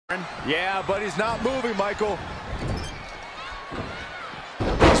Yeah, but he's not moving, Michael.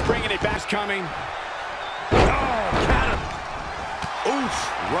 He's bringing it back. Coming. Oh, got him. Oof,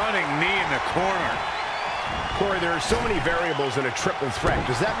 running knee in the corner. Corey, there are so many variables in a triple threat.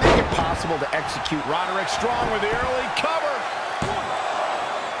 Does that make it possible to execute? Roderick strong with the early cover.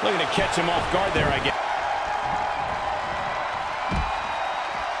 Looking to catch him off guard there, I guess.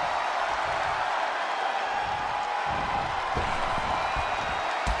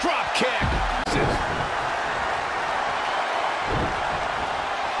 Drop kick.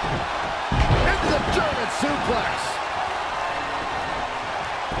 Into the German suplex.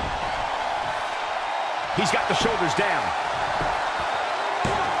 He's got the shoulders down.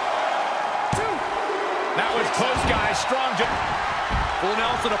 That was close, guys. Strong. Full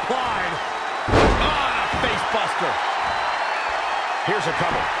Nelson applied. Ah, a face buster. Here's a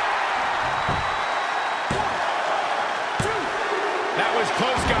cover. That was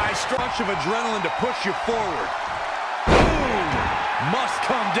close, guys. Rush of adrenaline to push you forward. Boom! Must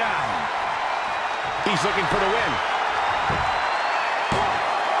come down. He's looking for the win.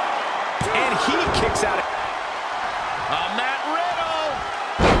 And he kicks out. Matt Riddle.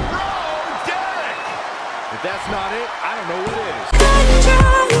 Roderick. If that's not it, I don't know what is.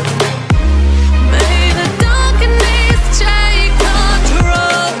 May the darkness take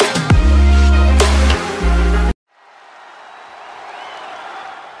control.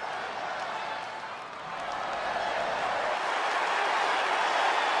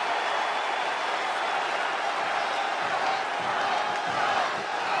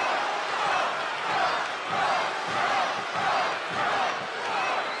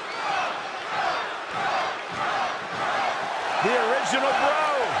 The original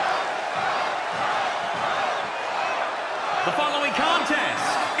bro. The following contest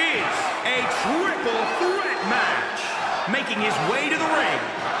is a triple threat match. Making his way to the ring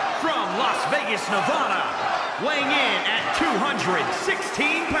from Las Vegas, Nevada, weighing in at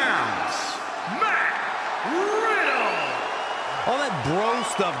 216 pounds, Matt Riddle. All that bro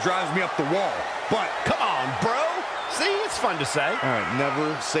stuff drives me up the wall. But, Come on, bro. See, it's fun to say. all right,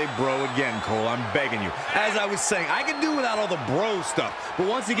 never say bro again, Cole. I'm begging you. As I was saying, I can do without all the bro stuff. But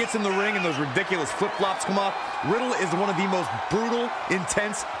once he gets in the ring and those ridiculous flip-flops come off, Riddle is one of the most brutal,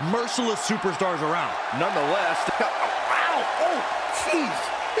 intense, merciless superstars around. Nonetheless. Ow! Oh, jeez!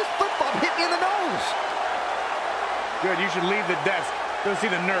 This flip-flop hit me in the nose! Good, you should leave the desk. Go see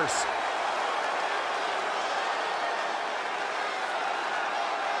the nurse.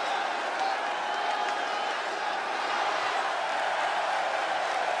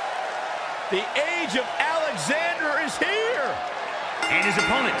 The age of Alexander is here. And his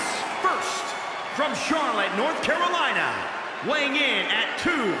opponents, first, from Charlotte, North Carolina, weighing in at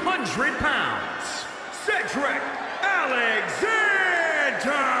 200 pounds, Cedric Alexander.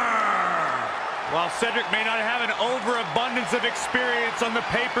 While Cedric may not have an overabundance of experience on the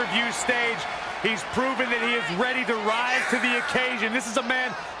pay-per-view stage, he's proven that he is ready to rise to the occasion. This is a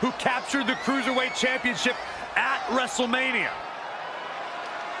man who captured the Cruiserweight Championship at WrestleMania.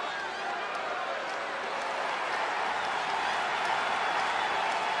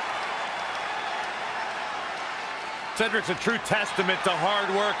 Cedric's a true testament to hard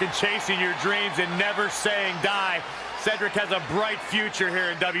work and chasing your dreams and never saying die. Cedric has a bright future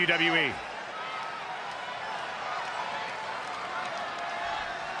here in WWE.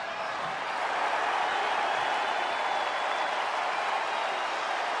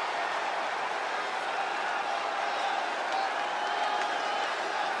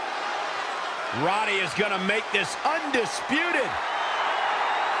 Roddy is going to make this undisputed.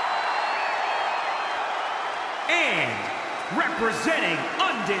 And representing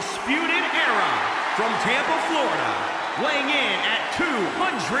Undisputed Era from Tampa, Florida, weighing in at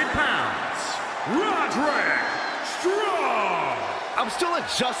 200 pounds, Roderick Strong. I'm still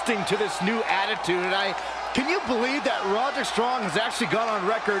adjusting to this new attitude, and can you believe that Roderick Strong has actually gone on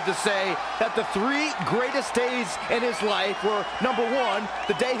record to say that the 3 greatest days in his life were, number 1,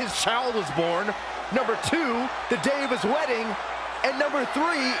 the day his child was born, number 2, the day of his wedding, and number 3,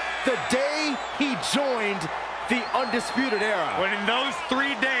 the day he joined the Undisputed Era. When in those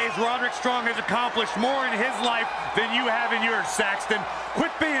 3 days, Roderick Strong has accomplished more in his life than you have in yours, Saxton.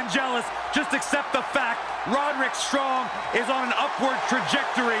 Quit being jealous. Just accept the fact Roderick Strong is on an upward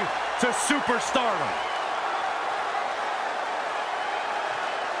trajectory to superstardom.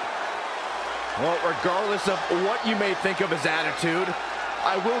 Well, regardless of what you may think of his attitude,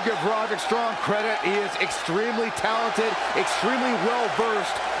 I will give Roderick Strong credit. He is extremely talented, extremely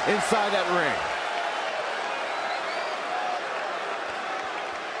well-versed inside that ring.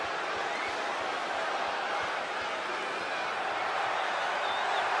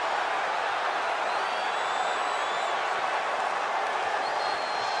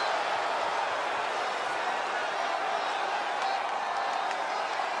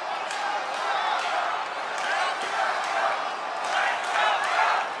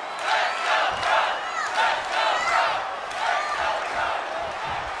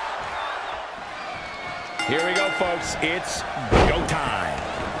 Here we go, folks. It's go time.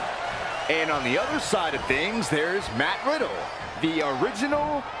 And on the other side of things, there's Matt Riddle, the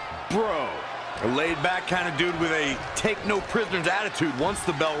original bro. A laid-back kind of dude with a take-no-prisoners attitude once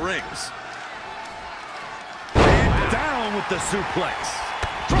the bell rings. And down with the suplex.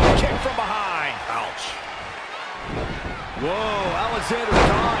 Drop kick from behind. Ouch. Whoa, Alexander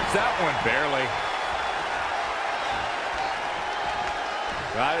dodged that one. Barely.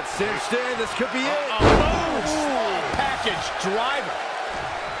 Got it cinched in. This could be it. Boom! Small package driver.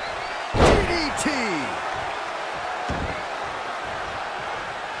 DDT.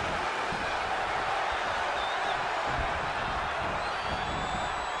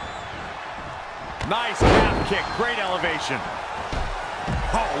 Nice calf kick. Great elevation.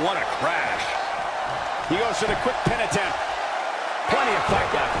 Oh, what a crash. He goes for the quick pin attempt. Plenty of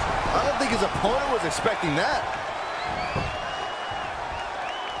fight left. I don't think his opponent was expecting that.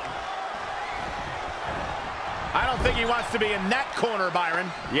 I don't think he wants to be in that corner, Byron.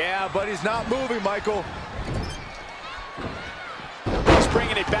 Yeah, but he's not moving, Michael. He's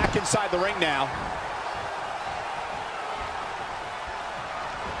bringing it back inside the ring now.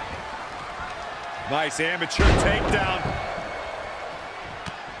 Nice amateur takedown.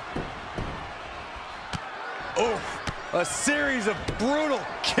 Oof. A series of brutal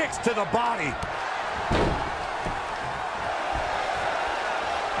kicks to the body.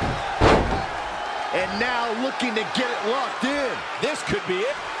 And now looking to get it locked in. This could be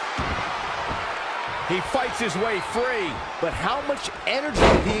it. He fights his way free. But how much energy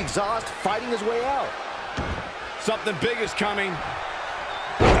did he exhaust fighting his way out? Something big is coming.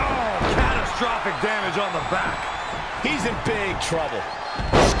 Oh, catastrophic damage on the back. He's in big trouble.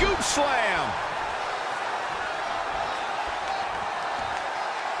 Scoop slam.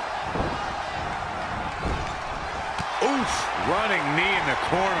 Oof. Running knee in the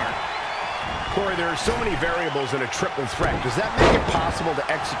corner. Corey, there are so many variables in a triple threat. Does that make it possible to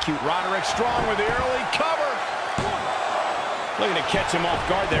execute? Roderick strong with the early cover. Looking to catch him off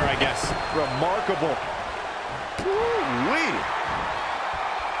guard there, I guess. Remarkable. Woo-wee.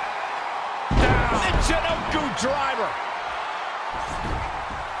 Michinoku driver.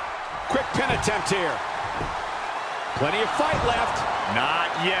 Quick pin attempt here. Plenty of fight left.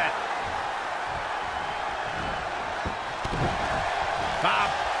 Not yet.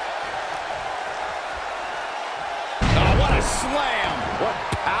 Pop. Oh, what a slam. What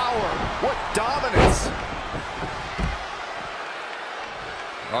power. What dominance.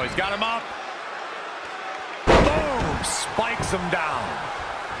 Oh, he's got him up. Boom! Spikes him down.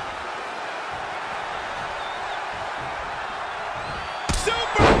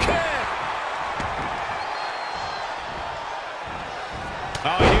 Super kick.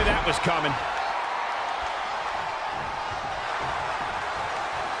 Oh, I knew that was coming.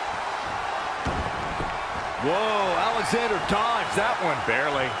 Whoa, Alexander dodged that one.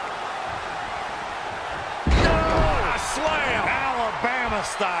 Barely. Oh, a slam. Alabama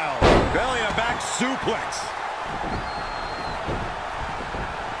style. Belly to back suplex.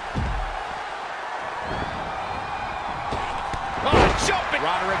 Oh, jumping.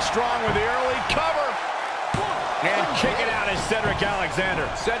 Roderick strong with the early cover. And kicking out is Cedric Alexander.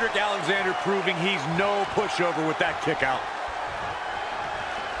 Cedric Alexander proving he's no pushover with that kick out.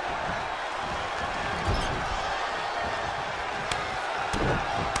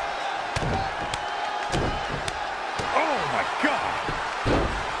 Oh my God.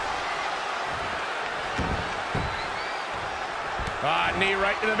 Knee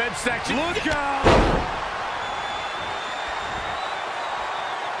right to the midsection. Look out.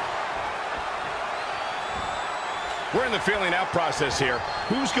 We're in the feeling out process here.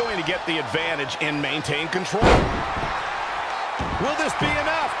 Who's going to get the advantage and maintain control? Will this be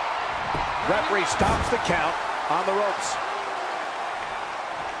enough? Referee stops the count on the ropes.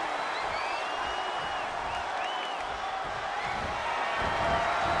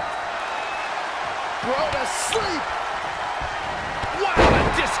 Bro to sleep. Wow, a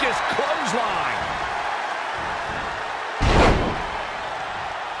discus clothesline.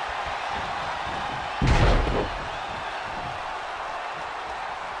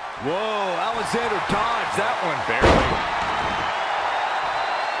 Whoa, Alexander dodged that one. Barely.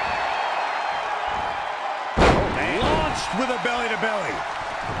 Launched with a belly-to-belly.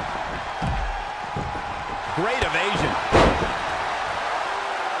 Great evasion.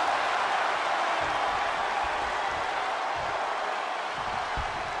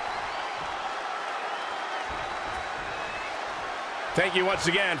 Thank you once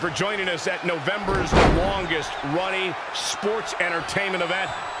again for joining us at November's longest running sports entertainment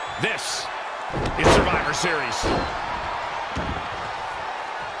event. This is Survivor Series.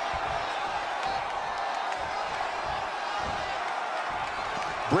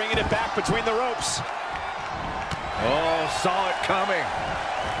 Bringing it back between the ropes. Oh, saw it coming.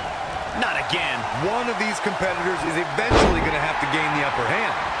 Not again. One of these competitors is eventually going to have to gain the upper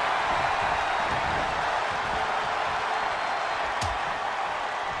hand.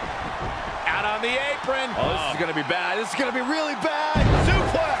 Out on the apron. Oh, this is going to be bad. This is going to be really bad.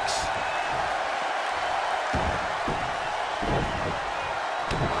 Suplex.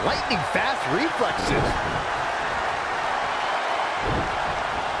 Lightning fast reflexes.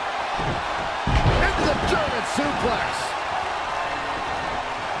 Into the German suplex.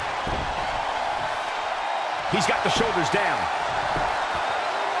 He's got the shoulders down.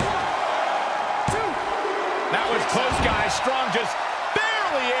 That was close, guys. Strong just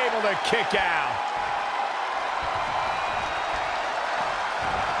barely able to kick out.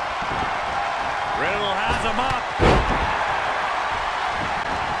 Riddle has him up.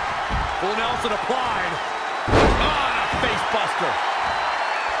 Full Nelson applied. On a face buster.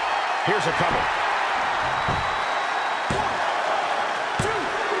 Here's a cover.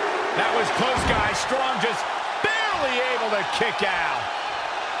 That was close, guys. Strong just barely able to kick out.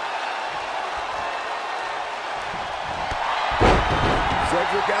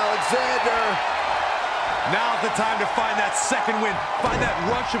 Cedric Alexander. Now's the time to find that second win. Find that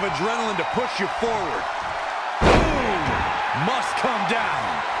rush of adrenaline to push you forward. Boom! Must come down.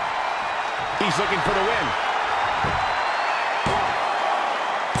 He's looking for the win.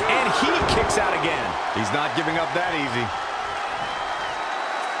 And he kicks out again. He's not giving up that easy.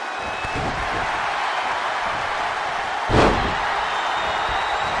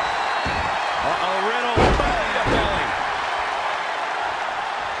 Uh-oh, Riddle. Belly to belly.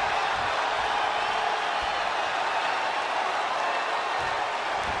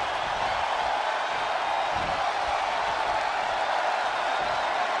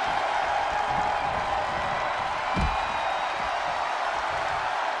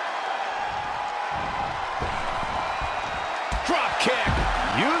 Drop kick.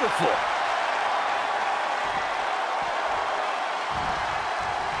 Beautiful.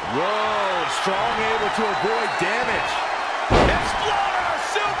 Whoa, Strong able to avoid damage. Exploder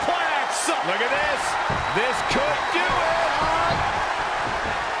suplex. Look at this. This could do it.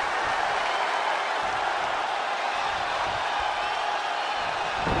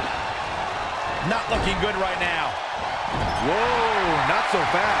 Not looking good right now. Whoa, not so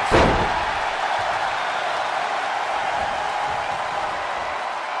fast.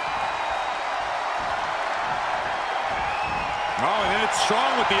 Oh, and then it's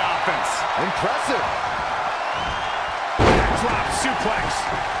Strong with the offense. Impressive. Drop suplex.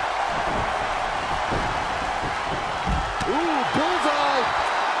 Ooh, bullseye.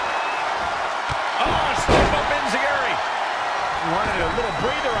 Oh, step up Enziguri. Wanted a little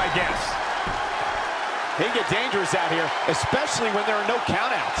breather, I guess. They get dangerous out here, especially when there are no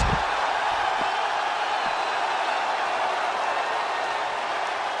countouts.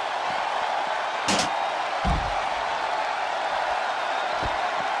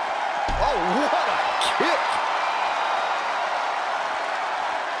 Oh, what a kick.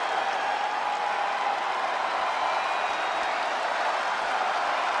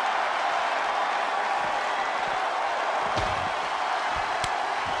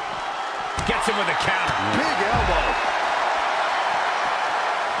 Gets him with a counter. Big elbow.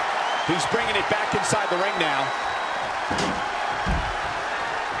 He's bringing it back inside the ring now.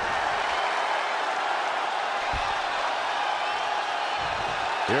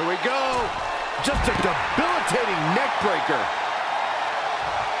 Here we go. Just a debilitating neck breaker.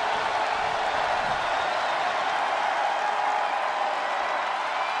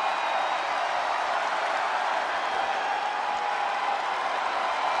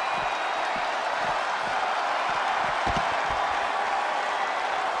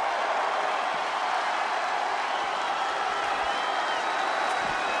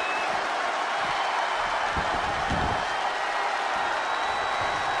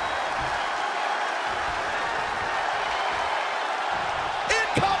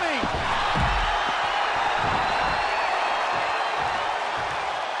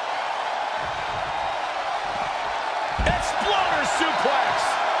 Exploder suplex.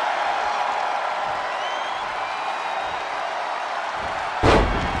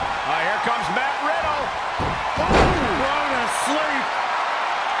 Here comes Matt Riddle. Thrown asleep.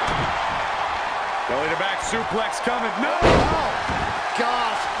 Belly to back suplex coming. No! Oh,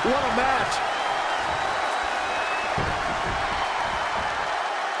 gosh, what a match.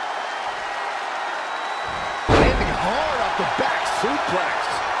 Landing hard off the back suplex.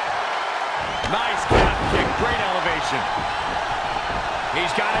 Nice calf kick. Great elevation.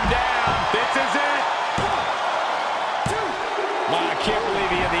 He's got him down. This is it. I can't believe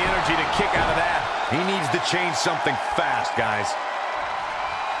he hit kick out of that. He needs to change something fast, guys.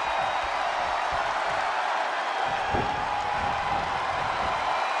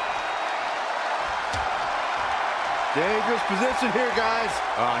 Dangerous position here, guys.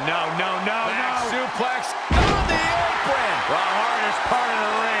 Oh, no, no, no, Back no. suplex on the apron. The hardest part of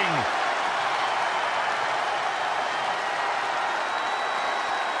the ring.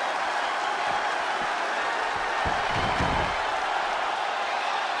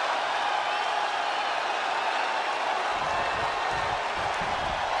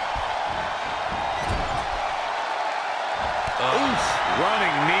 Oof,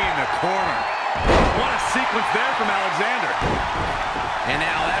 running knee in the corner. What a sequence there from Alexander. And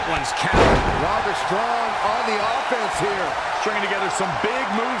now that one's countered. Roderick strong on the offense here. Stringing together some big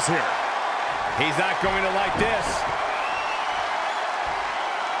moves here. He's not going to like this.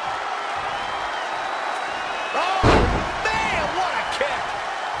 Oh, man, what a kick.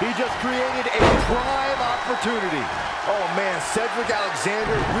 He just created a prime opportunity. Oh, man, Cedric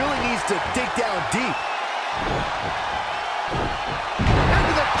Alexander really needs to dig down deep.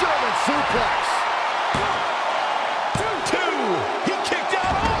 Into the German suplex. He kicked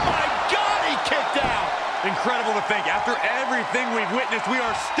out. Oh, my God, he kicked out. Incredible to think, after everything we've witnessed, we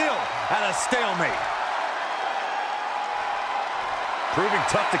are still at a stalemate. Proving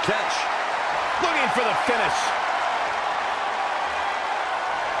tough to catch. Looking for the finish.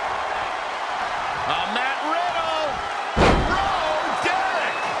 Matt Riddle.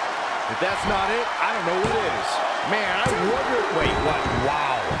 Roderick. If that's not it, I don't know what is. Man, I wonder... Wait, what?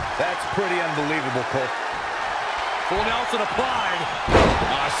 Wow. That's pretty unbelievable, Cole. Full Nelson applied.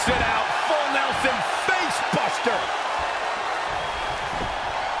 Sit out. Full Nelson face buster.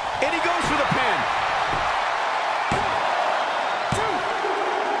 And he goes for the pin.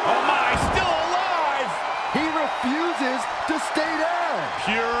 Oh, my. Still alive. He refuses to stay down.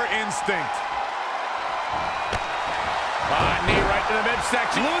 Pure instinct. Knee right to the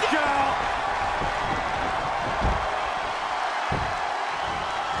midsection. Look out.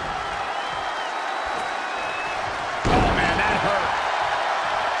 Oh, man, that hurt.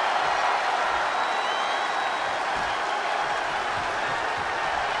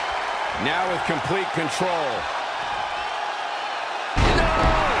 Now with complete control. No!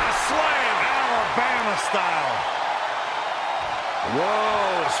 Slam, Alabama style.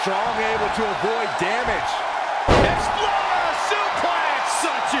 Whoa, Strong able to avoid damage. Exploder suplex.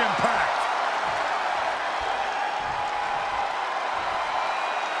 Such impact.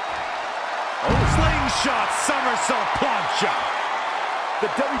 Slingshot somersault plancha. The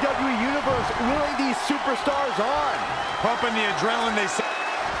WWE Universe willing these superstars on. Pumping the adrenaline they say.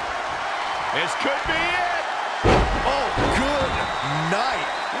 This could be it. Oh, good night.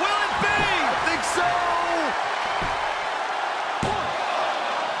 Will it be? I think so. 1,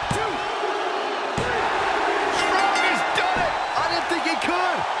 2, 3. Strong has done it. I didn't think he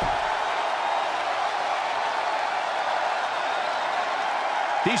could.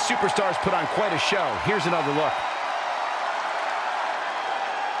 These superstars put on quite a show. Here's another look.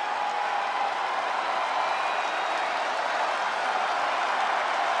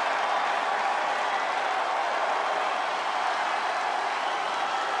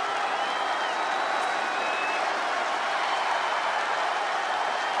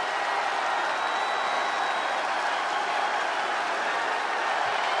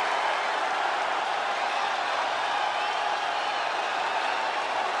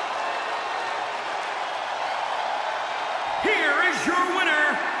 Here is your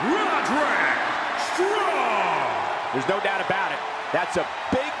winner, Roderick Strong. There's no doubt about it. That's a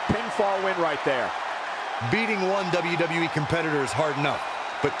big pinfall win right there. Beating one WWE competitor is hard enough,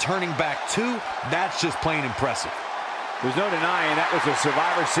 but turning back two, that's just plain impressive. There's no denying that was a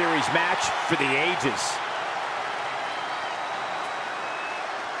Survivor Series match for the ages.